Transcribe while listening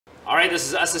Alright, this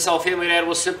is SSLFamilyDad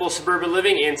with Simple Suburban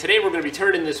Living, and today we're going to be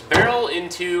turning this barrel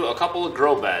into a couple of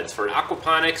grow beds for an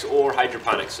aquaponics or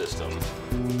hydroponics system.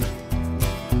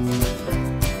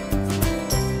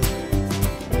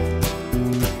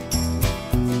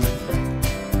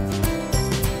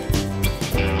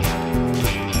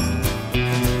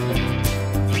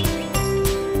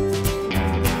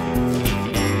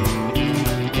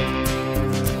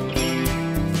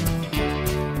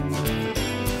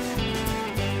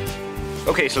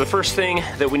 Okay, so the first thing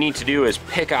that we need to do is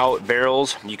pick out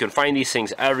barrels. You can find these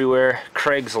things everywhere.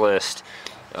 Craigslist,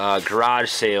 garage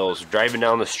sales, driving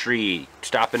down the street,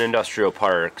 stopping industrial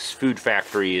parks, food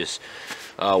factories,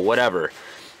 whatever.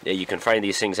 Yeah, you can find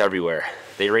these things everywhere.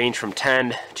 They range from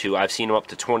 10 to, I've seen them up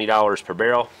to $20 per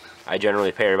barrel. I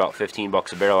generally pay about 15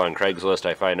 bucks a barrel on Craigslist.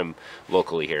 I find them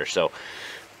locally here. So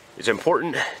it's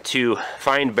important to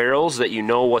find barrels that you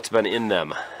know what's been in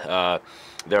them. There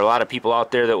are a lot of people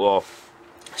out there that will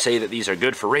say that these are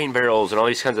good for rain barrels and all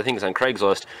these kinds of things on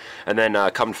Craigslist, and then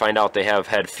come to find out they have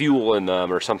had fuel in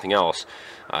them or something else.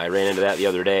 I ran into that the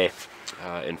other day,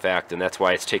 in fact, and that's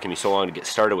why it's taken me so long to get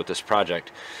started with this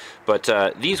project. But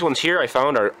these ones here I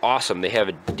found are awesome. They have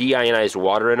a deionized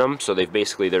water in them, so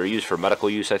they're used for medical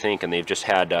use, I think, and they've just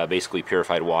had basically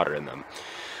purified water in them.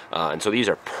 And so these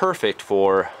are perfect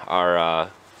for our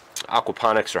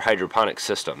aquaponics or hydroponics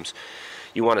systems.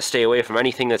 You want to stay away from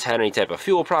anything that's had any type of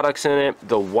fuel products in it.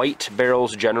 The white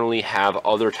barrels generally have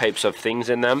other types of things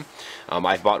in them.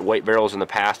 I've bought white barrels in the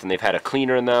past and they've had a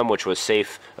cleaner in them, which was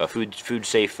safe, a food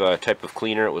safe type of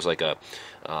cleaner. It was like an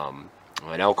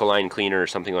alkaline cleaner or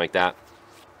something like that.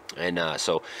 And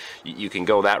so you can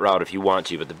go that route if you want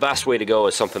to, but the best way to go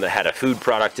is something that had a food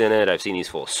product in it. I've seen these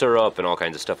full of syrup and all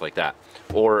kinds of stuff like that.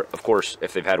 Or, of course,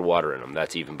 if they've had water in them,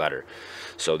 that's even better.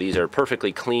 So these are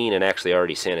perfectly clean and actually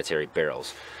already sanitary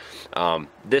barrels.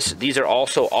 These are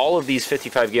also, all of these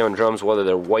 55-gallon drums, whether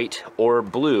they're white or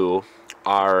blue,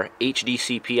 are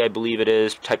HDCP, I believe it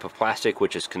is, type of plastic,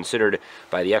 which is considered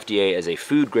by the FDA as a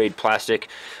food-grade plastic.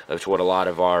 That's what a lot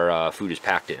of our food is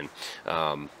packed in.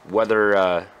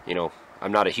 You know,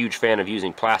 I'm not a huge fan of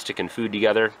using plastic and food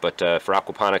together, but for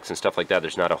aquaponics and stuff like that,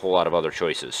 there's not a whole lot of other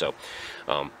choices. So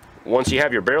once you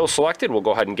have your barrels selected, we'll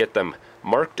go ahead and get them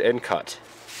marked and cut.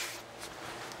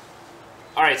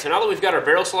 Alright, so now that we've got our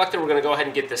barrel selected, we're going to go ahead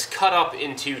and get this cut up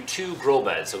into 2 grow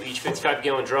beds. So each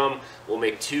 55-gallon drum will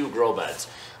make 2 grow beds.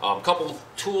 A couple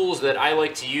tools that I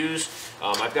like to use.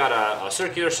 I've got a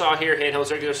circular saw here, handheld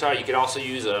circular saw. You could also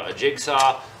use a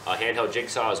jigsaw, a handheld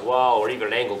jigsaw as well, or even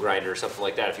an angle grinder or something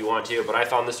like that if you want to. But I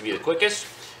found this to be the quickest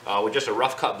with just a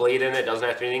rough cut blade in it. It doesn't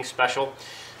have to be anything special.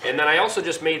 And then I also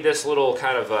just made this little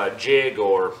kind of jig,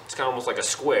 or it's kind of almost like a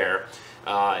square.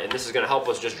 And this is going to help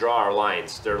us just draw our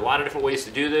lines. There are a lot of different ways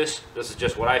to do this. This is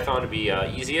just what I found to be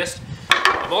easiest.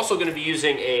 I'm also going to be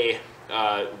using a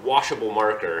washable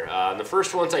marker. The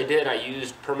first ones I did, I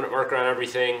used permanent marker on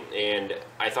everything, and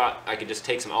I thought I could just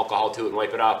take some alcohol to it and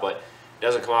wipe it off, but it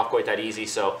doesn't come off quite that easy.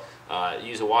 So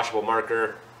use a washable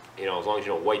marker. You know, as long as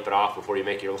you don't wipe it off before you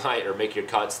make your line or make your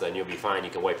cuts, then you'll be fine.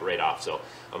 You can wipe it right off. So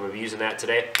I'm going to be using that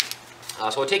today.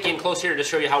 So I'll take you in close here to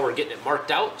show you how we're getting it marked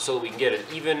out so that we can get an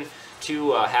even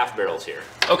 2 half barrels here.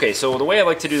 Okay, so the way I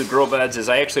like to do the grow beds is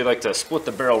I actually like to split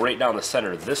the barrel right down the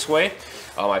center this way.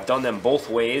 I've done them both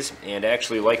ways, and I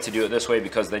actually like to do it this way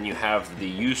because then you have the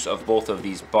use of both of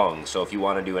these bungs. So if you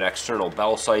want to do an external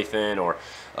bell siphon or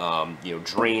you know,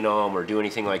 drain them or do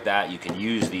anything like that, you can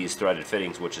use these threaded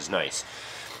fittings, which is nice.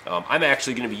 I'm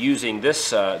actually going to be using this,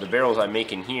 the barrels I'm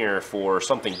making here, for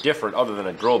something different other than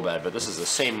a grow bed, but this is the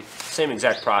same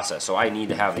exact process, so I need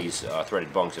to have these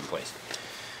threaded bungs in place.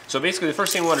 So basically the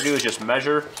first thing we want to do is just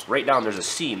measure right down. There's a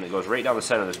seam that goes right down the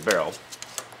center of this barrel,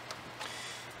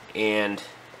 and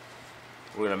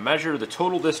we're going to measure the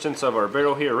total distance of our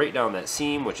barrel here right down that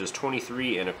seam, which is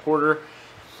 23 1/4.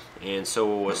 And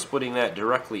so splitting that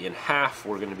directly in half,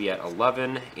 we're going to be at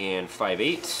 11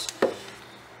 5/8.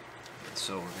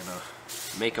 So we're going to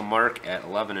make a mark at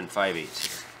 11 5/8 here.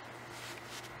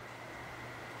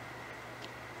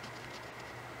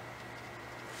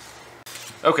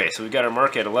 Okay, so we've got our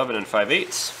mark at 11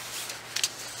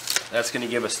 5/8. That's going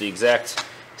to give us the exact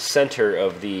center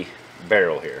of the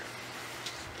barrel here.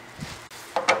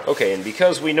 Okay, and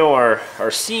because we know our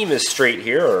seam is straight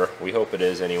here, or we hope it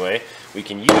is anyway, we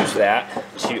can use that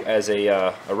as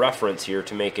a reference here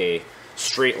to make a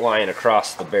straight line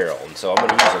across the barrel. And so I'm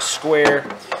going to use a square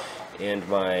and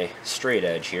my straight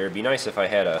edge here. It'd be nice if I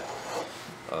had a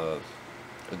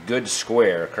good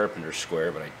square, a carpenter's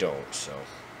square, but I don't. So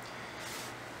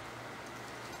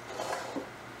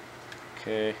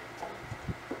okay,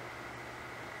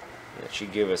 That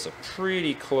should give us a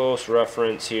pretty close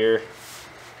reference here.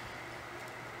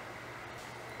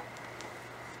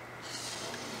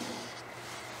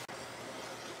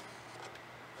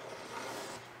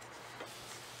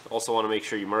 Also want to make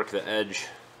sure you mark the edge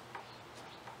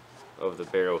of the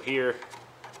barrel here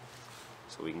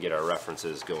so we can get our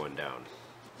references going down.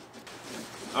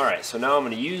 Alright, so now I'm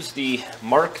going to use the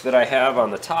mark that I have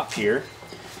on the top here,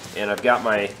 and I've got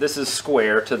my, this is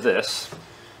square to this,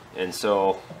 and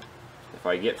so if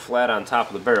I get flat on top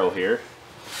of the barrel here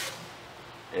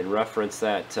and reference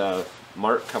that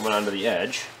mark coming onto the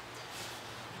edge,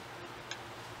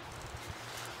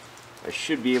 I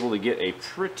should be able to get a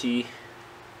pretty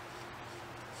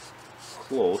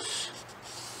close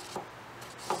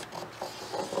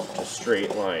to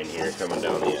straight line here coming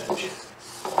down the edge.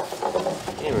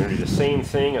 Okay, we're going to do the same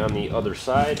thing on the other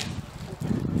side.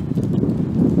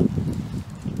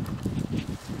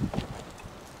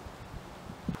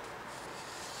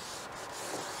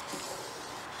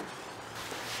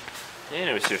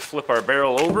 And we just flip our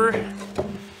barrel over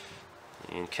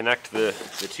and connect the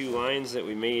two lines that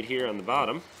we made here on the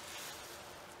bottom.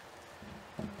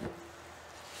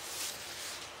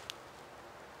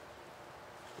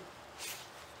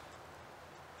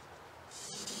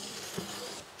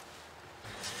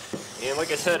 And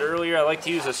like I said earlier, I like to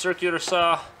use a circular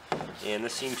saw, and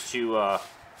this seems to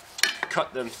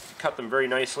cut them very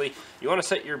nicely. You want to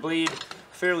set your blade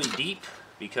fairly deep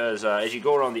because as you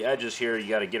go around the edges here, you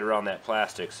got to get around that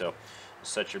plastic. So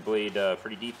set your blade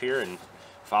pretty deep here and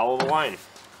follow the line.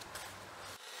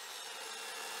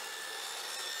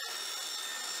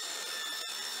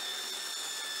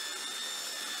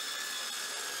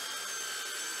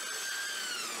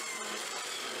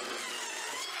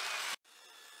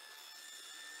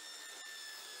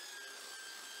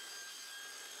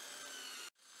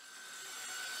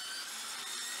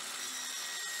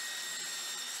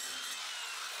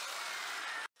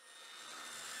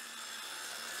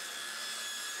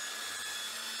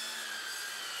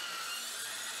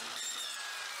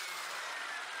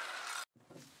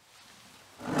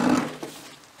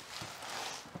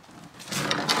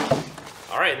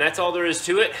 Alright, and that's all there is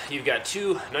to it. You've got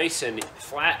two nice and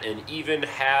flat and even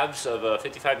halves of a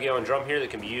 55-gallon drum here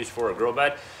that can be used for a grow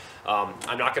bed.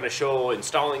 I'm not going to show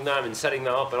installing them and setting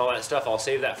them up and all that stuff. I'll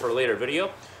save that for a later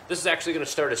video. This is actually going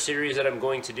to start a series that I'm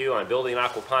going to do on building an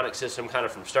aquaponics system kind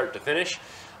of from start to finish,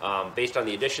 based on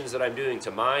the additions that I'm doing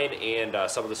to mine and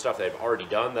some of the stuff that I've already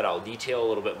done that I'll detail a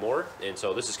little bit more. And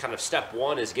so this is kind of step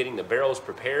one, is getting the barrels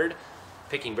prepared,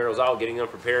 picking barrels out, getting them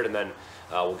prepared, and then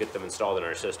we'll get them installed in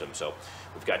our system. So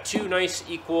we've got two nice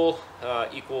equal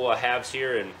halves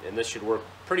here, and this should work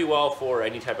pretty well for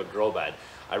any type of grow bed.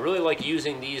 I really like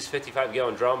using these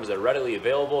 55-gallon drums. They're readily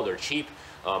available, they're cheap.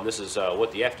 This is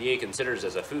what the FDA considers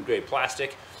as a food grade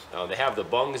plastic. They have the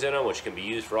bungs in them, which can be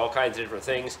used for all kinds of different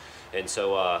things, and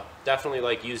so definitely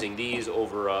like using these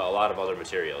over a lot of other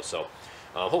materials. So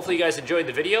hopefully you guys enjoyed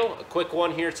the video. A quick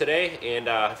one here today, and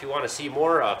if you want to see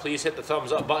more, please hit the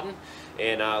thumbs up button.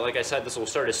 And like I said, this will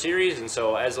start a series, and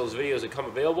so as those videos become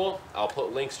available, I'll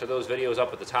put links to those videos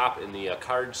up at the top in the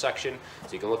card section,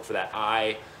 so you can look for that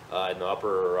eye in the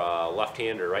upper left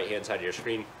hand or right hand side of your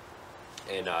screen,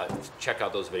 and check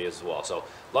out those videos as well. So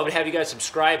love to have you guys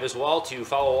subscribe as well to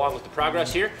follow along with the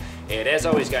progress here. And as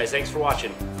always, guys, thanks for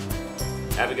watching.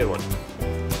 Have a good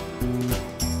one.